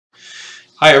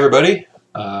Hi everybody.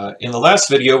 In the last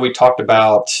video we talked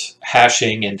about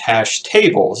hashing and hash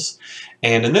tables,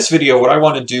 and in this video what I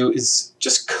want to do is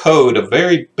just code a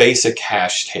very basic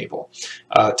hash table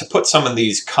to put some of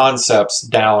these concepts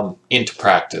down into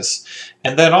practice.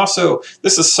 And then also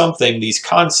these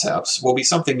concepts will be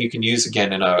something you can use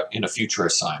again in a future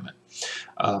assignment.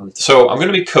 So I'm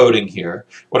going to be coding here.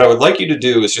 What I would like you to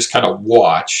do is just kind of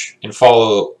watch and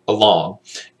follow along,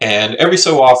 and every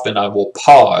so often I will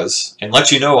pause and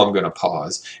let you know I'm going to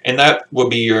pause, and that will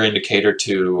be your indicator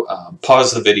to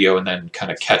pause the video and then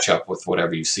kind of catch up with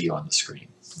whatever you see on the screen.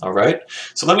 Alright,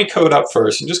 so let me code up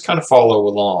first and just kind of follow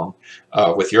along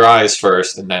with your eyes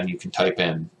first, and then you can type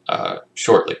in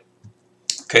shortly.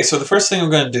 Okay, so the first thing I'm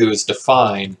going to do is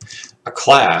define a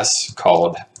class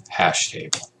called hash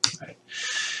table.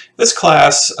 This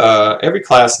class, every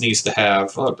class needs to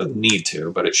have, well, it doesn't need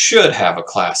to, but it should have a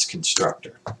class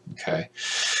constructor. Okay,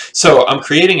 so I'm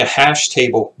creating a hash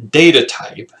table data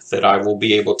type that I will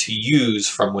be able to use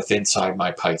from inside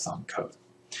my Python code.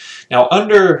 Now,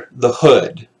 under the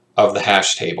hood of the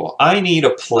hash table, I need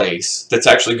a place that's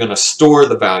actually going to store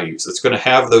the values, that's going to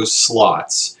have those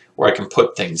slots where I can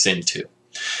put things into.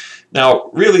 Now,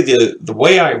 really, the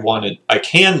way I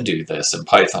can do this in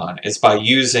Python is by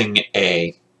using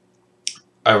an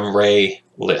array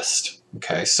list.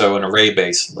 Okay, so an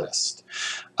array-based list.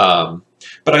 But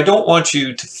I don't want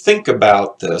you to think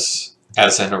about this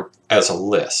as a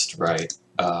list, right?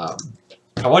 I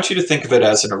want you to think of it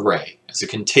as an array, as a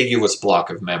contiguous block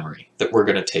of memory that we're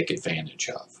going to take advantage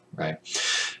of, right?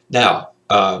 Now,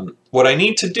 what I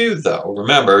need to do, though,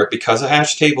 remember, because a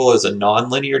hash table is a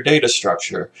nonlinear data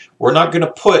structure, we're not going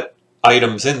to put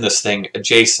items in this thing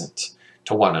adjacent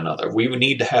to one another. We would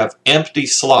need to have empty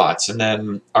slots, and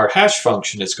then our hash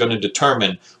function is going to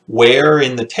determine where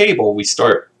in the table we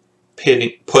start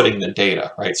putting the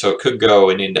data, right? So it could go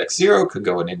in index 0, could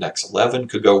go in index 11,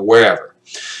 could go wherever.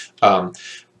 But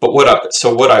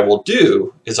what I will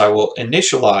do is I will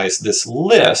initialize this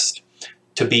list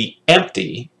to be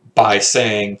empty by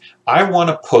saying I want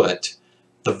to put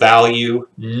the value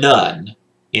none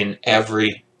in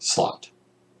every slot.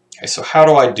 Okay, so how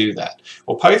do I do that?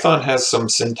 Well, Python has some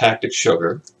syntactic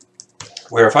sugar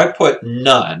where if I put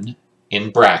none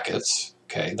in brackets,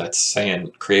 okay, that's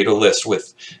saying create a list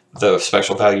with the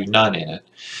special value none in it,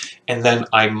 and then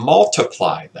I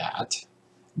multiply that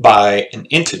by an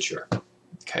integer.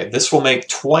 Okay, this will make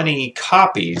 20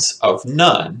 copies of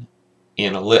none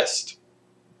in a list.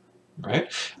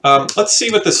 Right? Let's see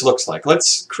what this looks like.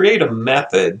 Let's create a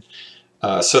method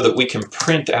so that we can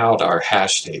print out our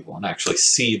hash table and actually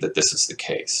see that this is the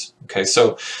case. Okay,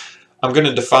 so I'm going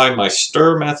to define my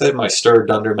stir method, my stir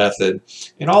dunder method,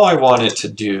 and all I want it to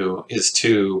do is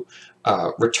to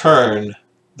return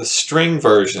the string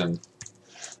version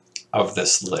of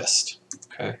this list.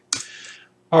 Okay.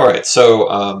 All right,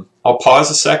 so I'll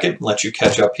pause a second and let you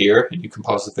catch up here, and you can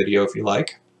pause the video if you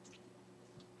like.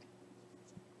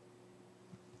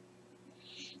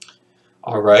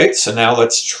 Alright, so now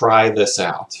let's try this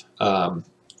out.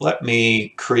 Let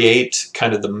me create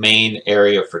kind of the main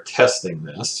area for testing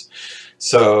this.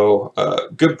 So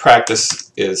good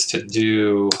practice is to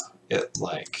do it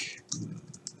like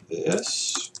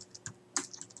this.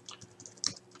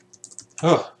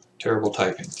 Oh, terrible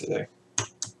typing today.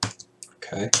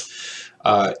 Okay.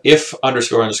 If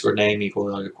underscore underscore name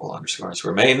equal underscore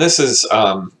underscore main. This is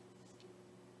a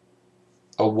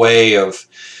way of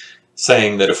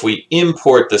saying that if we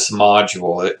import this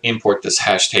module, import this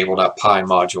hashtable.py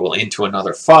module into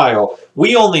another file,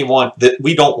 we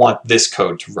don't want this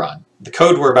code to run. The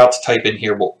code we're about to type in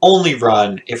here will only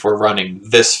run if we're running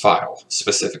this file,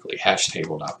 specifically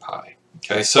hashtable.py.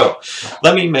 Okay, so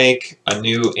let me make a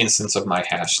new instance of my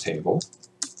hash table,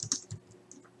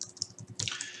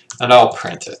 and I'll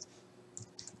print it.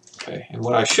 Okay, and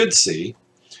what I should see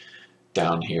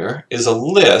down here is a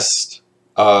list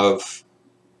of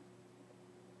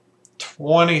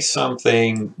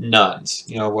 20-something nones.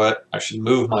 You know what? I should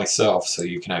move myself so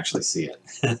you can actually see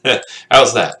it.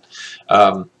 How's that?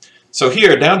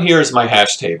 So down here is my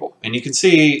hash table, and you can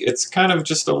see it's kind of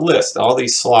just a list. All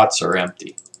these slots are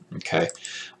empty. Okay,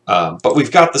 but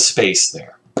we've got the space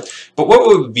there. But what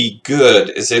would be good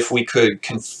is if we could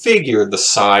configure the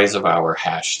size of our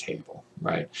hash table,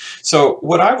 right? So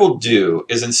what I will do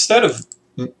is, instead of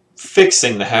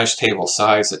fixing the hash table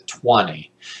size at 20,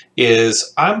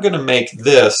 is I'm going to make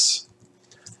this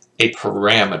a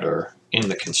parameter in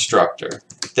the constructor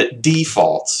that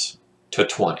defaults to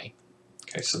 20.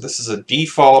 Okay, so this is a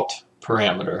default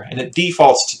parameter, and it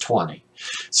defaults to 20.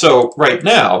 So right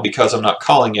now, because I'm not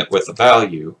calling it with a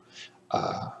value,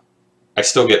 I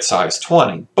still get size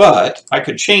 20, but I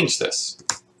could change this.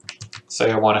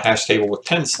 Say I want a hash table with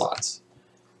 10 slots.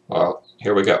 Well,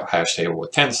 here we go, hash table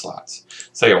with 10 slots.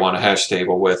 Say I want a hash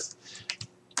table with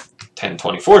 10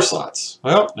 24 slots.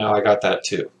 Well, now I got that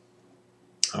too.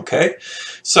 Okay,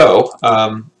 so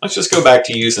let's just go back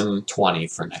to using 20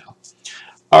 for now.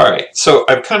 All right, so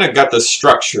I've kind of got the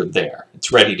structure there.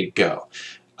 It's ready to go.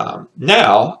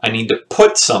 Now I need to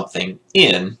put something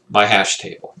in my hash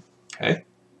table. Okay,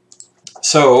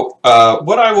 so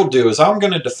what I will do is I'm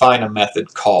going to define a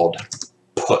method called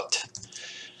put.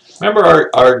 Remember,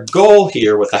 our goal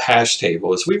here with a hash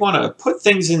table is we want to put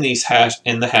things in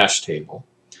the hash table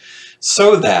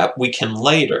so that we can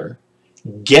later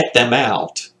get them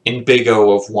out in big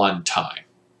O of 1 time.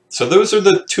 So those are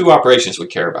the two operations we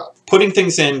care about. Putting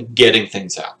things in, getting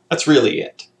things out. That's really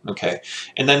it. Okay.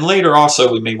 And then later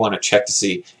also we may want to check to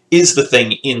see, is the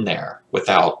thing in there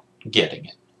without getting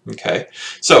it? Okay.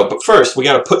 So, but first we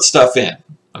got to put stuff in.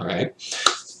 All right.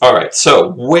 All right.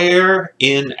 So where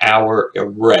in our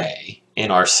array, in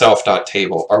our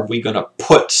self.table, are we going to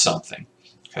put something?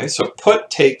 Okay. So put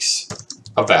takes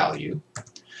a value.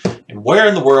 And where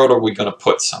in the world are we going to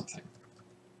put something?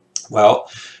 Well,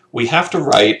 we have to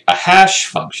write a hash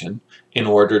function in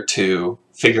order to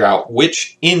figure out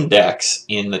which index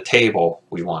in the table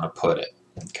we want to put it.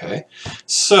 Okay,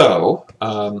 so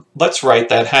let's write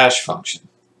that hash function.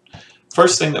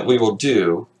 First thing that we will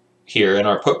do here in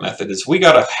our put method is we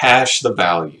got to hash the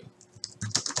value.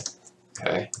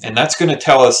 Okay, and that's going to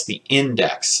tell us the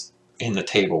index in the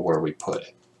table where we put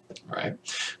it. Right.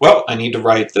 Well, I need to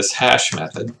write this hash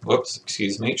method. Whoops,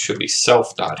 excuse me. It should be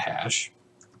self.hash.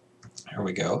 There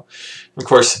we go. Of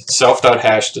course,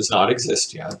 self.hash does not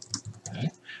exist yet. Okay.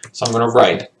 So I'm going to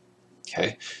write it.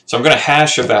 Okay. So I'm going to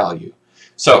hash a value.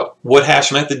 So what hash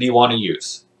method do you want to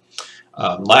use?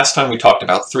 Last time we talked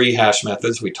about 3 hash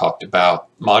methods. We talked about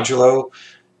modulo,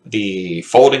 the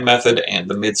folding method, and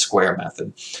the mid-square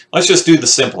method. Let's just do the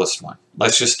simplest one.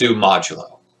 Let's just do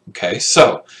modulo. Okay.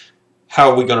 So how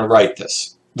are we going to write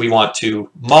this? We want to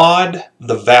mod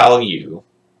the value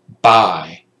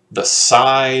by the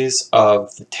size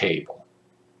of the table.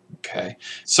 Okay,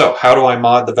 so how do I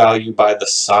mod the value by the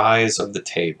size of the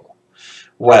table?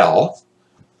 Well,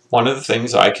 one of the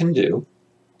things I can do,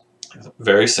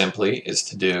 very simply, is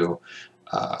to do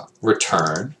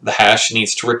return. The hash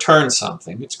needs to return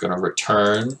something. It's going to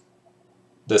return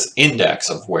this index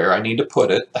of where I need to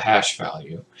put it, the hash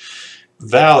value.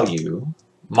 Value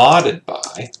modded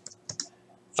by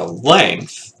the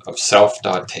length of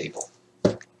self.table,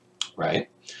 right?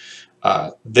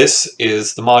 This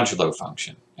is the modulo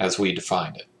function as we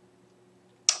defined it.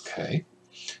 Okay,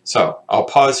 so I'll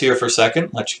pause here for a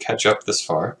second, let you catch up this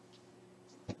far.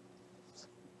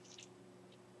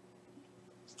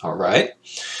 All right,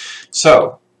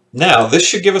 so now this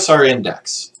should give us our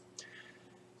index.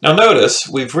 Now notice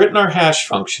we've written our hash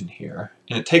function here,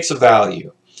 and it takes a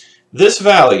value. This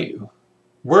value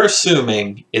we're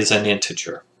assuming is an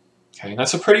integer. Okay,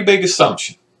 that's a pretty big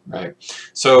assumption, right?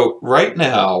 So right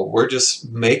now we're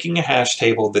just making a hash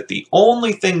table that the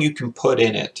only thing you can put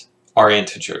in it are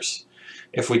integers.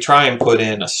 If we try and put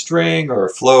in a string or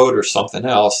a float or something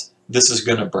else, this is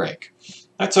going to break.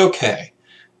 That's okay.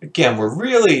 Again,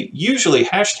 usually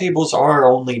hash tables are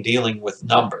only dealing with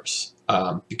numbers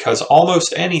because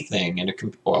almost anything in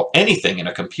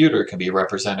a computer can be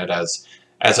represented as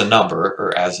a number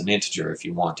or as an integer if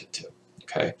you wanted to.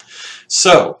 Okay,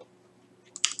 so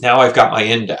now I've got my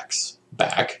index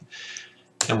back,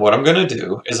 and what I'm going to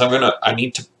do is I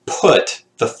need to put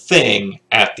the thing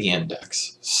at the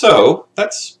index. So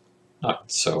that's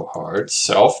not so hard.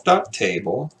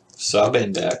 Self.table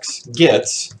subindex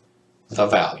gets the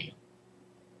value.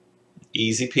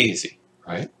 Easy peasy,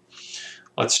 right?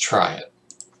 Let's try it.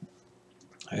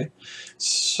 Okay.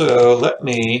 So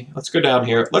let's go down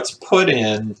here. Let's put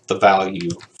in the value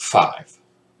 5.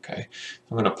 Okay,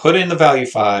 I'm going to put in the value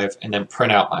 5 and then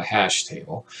print out my hash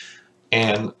table.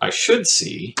 And I should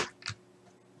see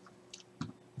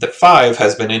that 5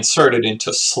 has been inserted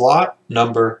into slot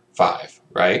number 5,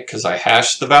 right? Because I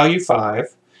hashed the value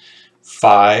 5.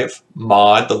 5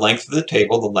 mod the length of the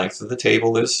table. The length of the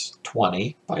table is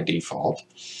 20 by default.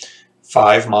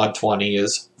 5 mod 20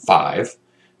 is 5.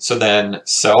 So then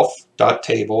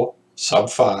self.table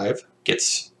sub5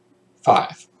 gets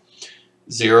 5.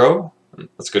 0,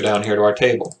 let's go down here to our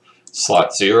table.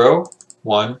 Slot 0,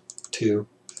 1, 2,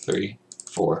 3,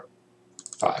 4,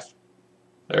 5.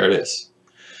 There it is.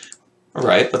 All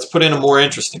right, let's put in a more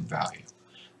interesting value.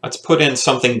 Let's put in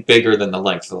something bigger than the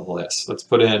length of the list. Let's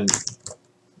put in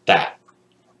that.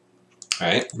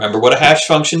 Right? Remember what a hash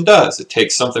function does. It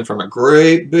takes something from a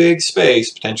great big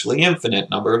space, potentially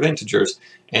infinite number of integers,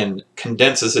 and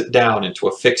condenses it down into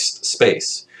a fixed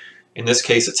space. In this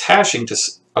case, it's hashing to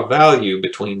a value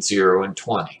between 0 and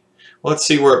 20. Well, let's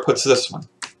see where it puts this one.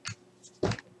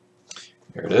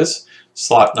 Here it is,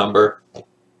 slot number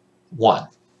 1,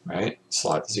 right?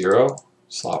 Slot 0,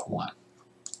 slot 1.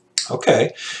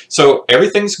 Okay, so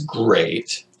everything's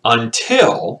great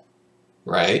until,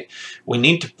 right,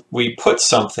 we put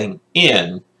something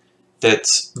in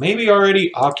that's maybe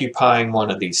already occupying one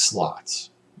of these slots.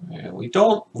 We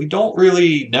don't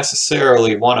really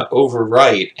necessarily want to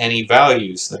overwrite any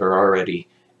values that are already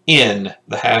in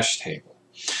the hash table.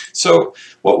 So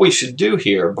what we should do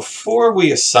here, before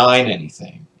we assign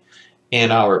anything in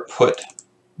our put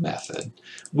method,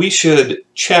 we should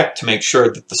check to make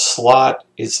sure that the slot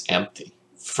is empty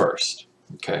first.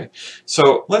 Okay,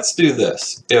 so let's do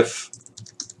this. If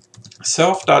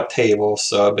self.table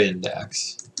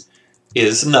subindex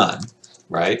is none,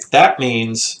 right, that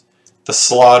means the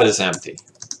slot is empty.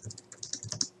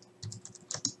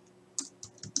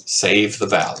 Save the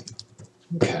value.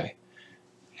 Okay.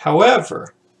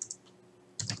 However,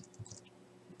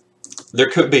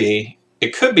 it could be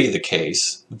the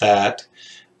case that,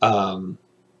 all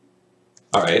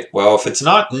right, well, if it's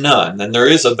not none, then there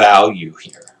is a value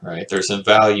here, right? There's a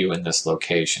value in this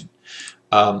location.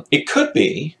 It could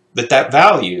be that that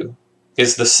value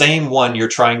is the same one you're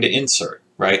trying to insert,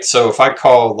 right? So if I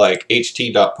call like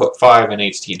ht.put5 and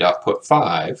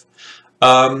ht.put5,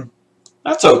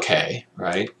 that's okay,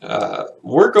 right?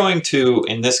 We're going to,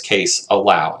 in this case,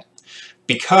 allow it,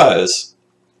 because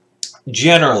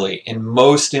generally in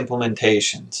most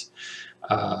implementations,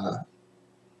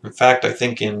 in fact, I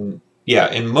think in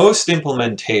most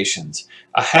implementations,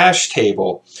 a hash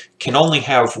table can only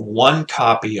have one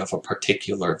copy of a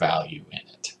particular value in it.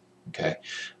 Okay,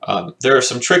 there are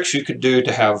some tricks you could do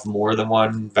to have more than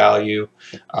one value,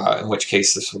 in which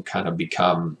case this would kind of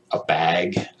become a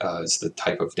bag, is the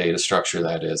type of data structure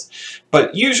that is.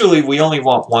 But usually we only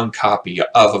want one copy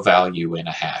of a value in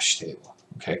a hash table.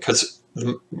 Okay, because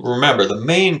remember, the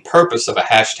main purpose of a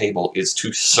hash table is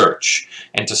to search,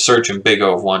 and to search in big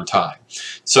O of one time.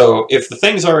 So if the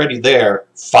thing's already there,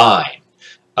 fine.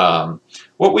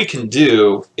 What we can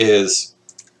do is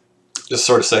just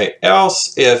sort of say,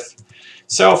 else if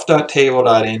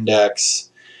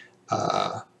self.table.index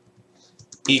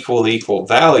equal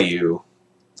value,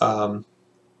 well,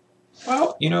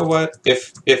 you know what?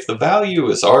 If the value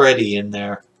is already in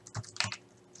there,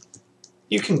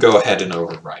 you can go ahead and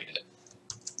overwrite it.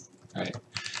 Right?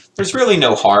 There's really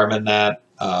no harm in that.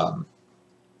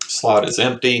 Slot is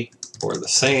empty or the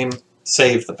same.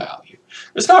 Save the value.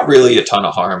 There's not really a ton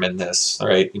of harm in this,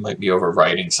 right? You might be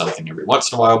overwriting something every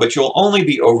once in a while, but you'll only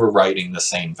be overwriting the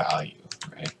same value,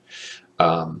 right?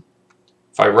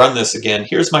 If I run this again,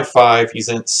 here's my 5. He's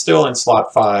still in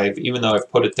slot 5, even though I've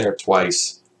put it there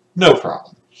twice. No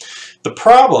problem. The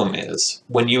problem is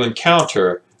when you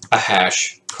encounter a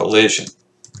hash collision,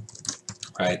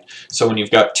 right? So when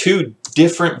you've got two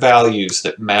different values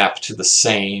that map to the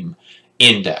same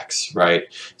index, right?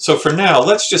 So for now,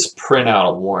 let's just print out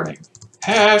a warning.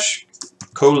 Hash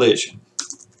collision.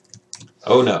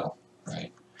 Oh no,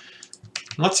 right?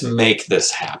 Let's make this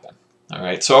happen. All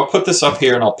right, so I'll put this up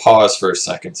here and I'll pause for a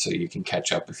second so you can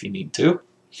catch up if you need to.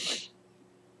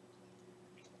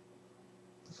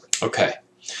 Okay,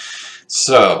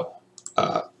 so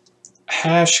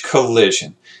hash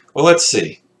collision. Well, let's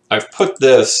see. I've put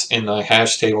this in the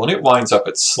hash table and it winds up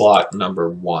at slot number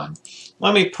 1.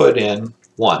 Let me put in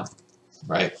 1,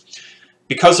 right?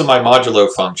 Because of my modulo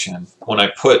function, when I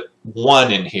put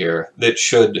 1 in here, that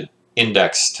should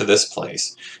index to this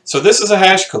place. So this is a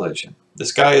hash collision.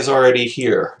 This guy is already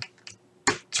here.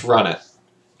 Let's run it.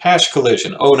 Hash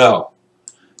collision. Oh no.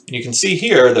 And you can see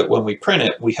here that when we print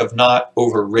it, we have not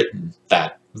overwritten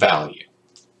that value.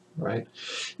 Right?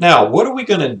 Now, what are we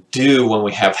going to do when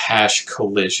we have hash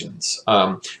collisions?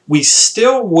 We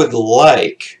still would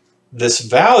like this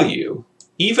value,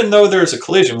 even though there's a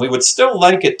collision, we would still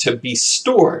like it to be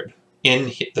stored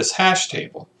in this hash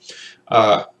table.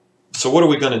 So what are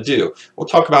we going to do? We'll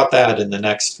talk about that in the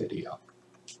next video.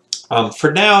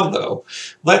 For now, though,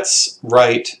 let's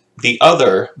write the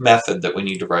other method that we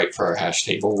need to write for our hash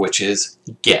table, which is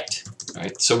get.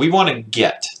 Right? So we want to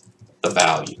get the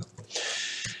value.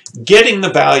 Getting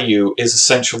the value is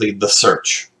essentially the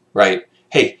search, right?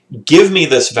 Hey, give me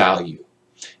this value.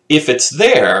 If it's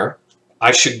there,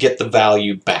 I should get the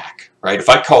value back, right? If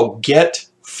I call get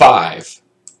 5,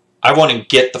 I want to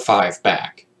get the 5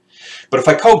 back. But if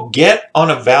I call get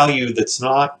on a value that's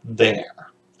not there,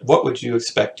 what would you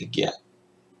expect to get?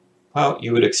 Well,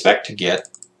 you would expect to get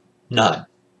none.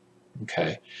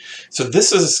 Okay, so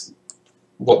this is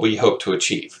what we hope to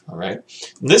achieve. All right,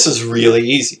 and this is really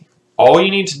easy. All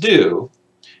you need to do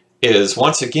is,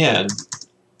 once again,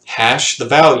 hash the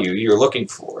value you're looking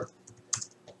for,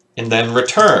 and then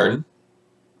return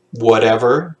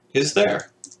whatever is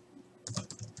there.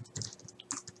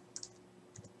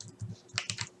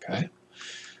 Okay,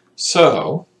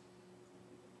 so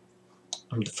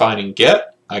I'm defining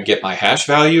get. I get my hash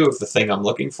value of the thing I'm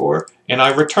looking for, and I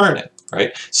return it,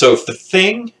 right? So if the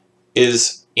thing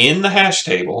is in the hash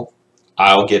table,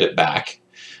 I'll get it back.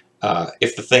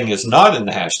 If the thing is not in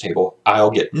the hash table,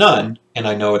 I'll get none, and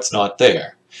I know it's not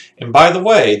there. And by the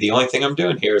way, the only thing I'm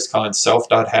doing here is calling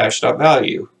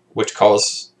self.hash.value, which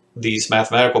calls these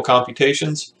mathematical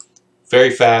computations very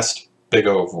fast, big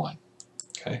O of 1.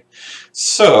 Okay,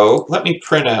 so let me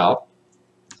print out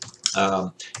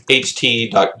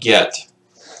ht.get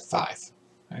 5.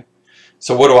 Okay.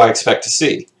 So what do I expect to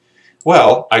see?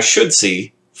 Well, I should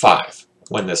see 5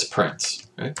 when this prints.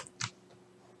 Okay.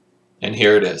 And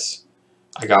here it is.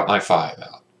 I got my 5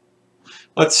 out.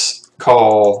 Let's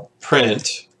call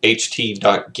print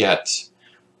ht.get,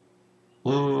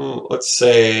 let's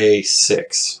say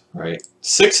 6, right?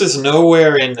 6 is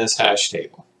nowhere in this hash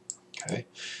table. Okay,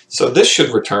 so this should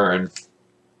return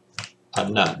a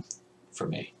none for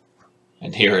me.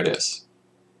 And here it is.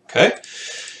 Okay,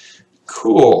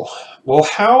 cool. Well,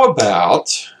 how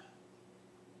about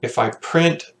if I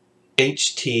print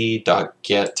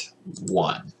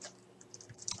ht.get1?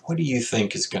 What do you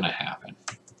think is going to happen?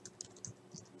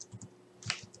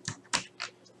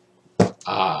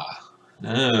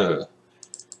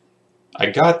 I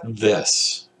got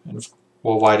this.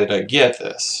 Well, why did I get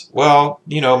this? Well,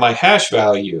 you know, my hash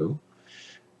value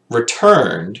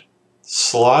returned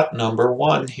slot number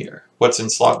 1 here. What's in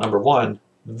slot number 1?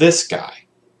 This guy.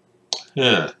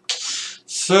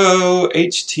 So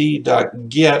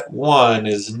ht.get1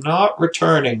 is not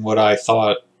returning what I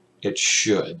thought it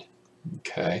should.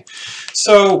 Okay,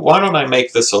 so why don't I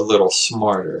make this a little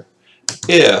smarter?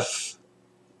 If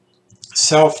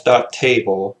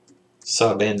self.table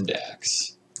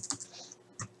subindex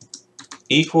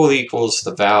equals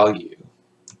the value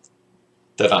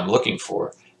that I'm looking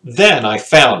for, then I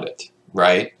found it,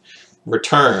 right?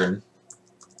 Return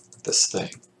this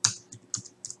thing.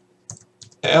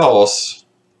 Else,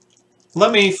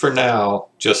 let me for now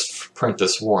just print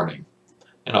this warning,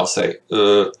 and I'll say,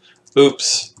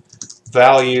 oops,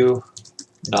 value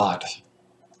not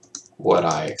what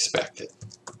I expected.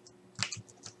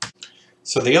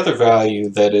 So the other value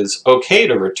that is okay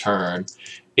to return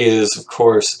is, of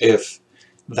course, if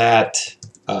that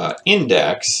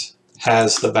index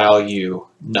has the value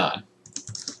none,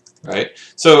 right?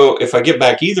 So if I get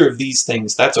back either of these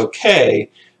things, that's okay,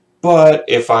 but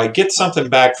if I get something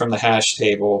back from the hash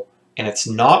table and it's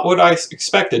not what I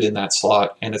expected in that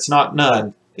slot and it's not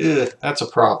none, that's a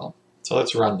problem. So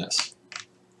let's run this.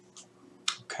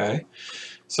 Okay,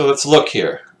 so let's look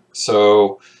here.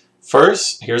 So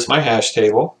first, here's my hash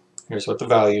table. Here's what the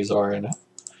values are in it.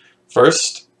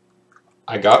 First,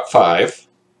 I got 5,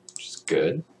 which is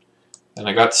good. Then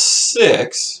I got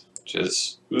 6, which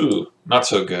is, not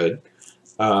so good.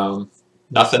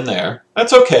 Nothing there.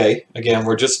 That's okay. Again,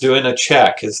 we're just doing a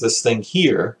check. Is this thing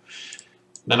here?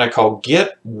 Then I call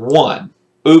get 1.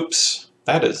 Oops,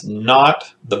 that is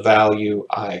not the value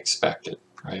I expected,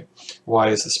 right? Why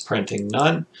is this printing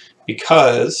none?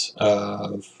 Because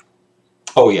of,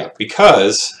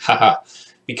 because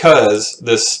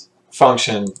this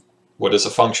function, what does a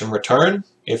function return?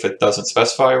 If it doesn't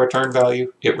specify a return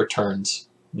value, it returns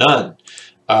none.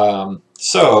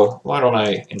 So why don't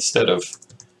I, instead of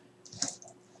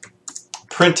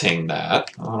printing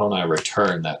that, why don't I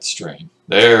return that string?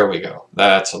 There we go.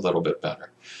 That's a little bit better.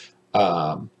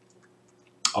 All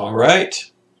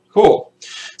right, cool.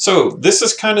 So this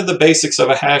is kind of the basics of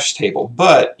a hash table,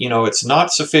 but you know, it's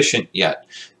not sufficient yet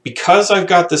because I've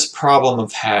got this problem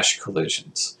of hash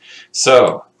collisions.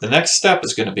 So the next step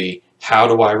is going to be, how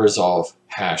do I resolve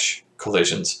hash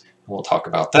collisions? And we'll talk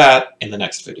about that in the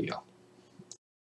next video.